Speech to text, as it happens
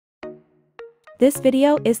This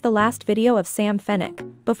video is the last video of Sam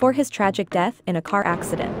Fenech, before his tragic death in a car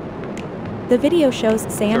accident. The video shows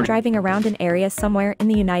Sam driving around an area somewhere in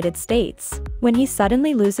the United States, when he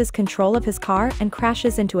suddenly loses control of his car and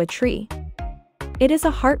crashes into a tree. It is a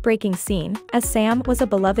heartbreaking scene, as Sam was a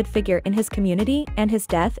beloved figure in his community and his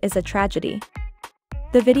death is a tragedy.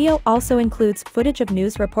 The video also includes footage of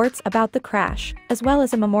news reports about the crash, as well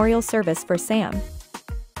as a memorial service for Sam.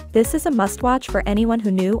 This is a must-watch for anyone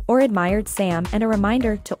who knew or admired Sam and a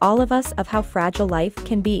reminder to all of us of how fragile life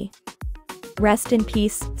can be. Rest in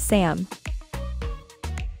peace, Sam.